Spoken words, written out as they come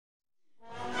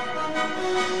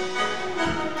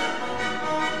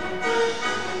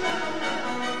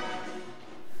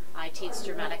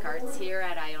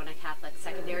Catholic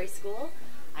Secondary School.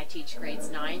 I teach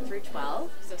grades 9 through 12.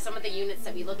 So some of the units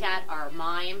that we look at are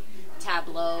mime,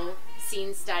 tableau,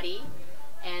 scene study,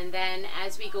 and then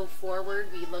as we go forward,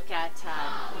 we look at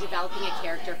developing a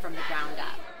character from the ground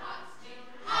up.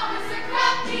 Officer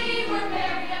Krupke, we're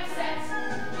very upset.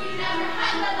 We never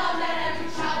had the love that every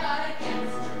child ought to get.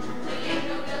 We ain't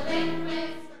no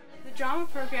delinquents. The drama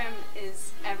program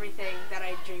is everything that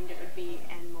I dreamed it would be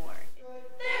and more.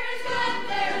 There is good,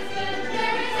 there is good,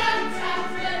 there is out,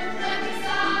 good, but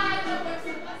beside the worst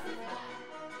of us is bad.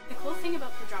 The cool thing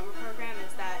about the drama program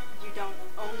is that you don't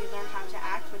only learn how to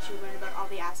act, but you learn about all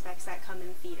the aspects that come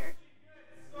in theater.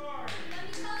 Let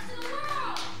me tell it to the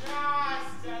world.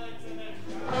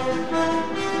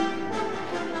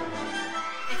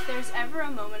 If there's ever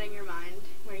a moment in your mind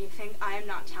where you think, I am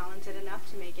not talented enough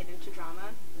to make it into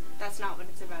drama, that's not what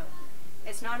it's about.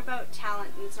 It's not about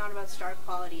talent and it's not about star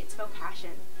quality, it's about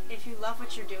passion. If you love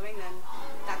what you're doing, then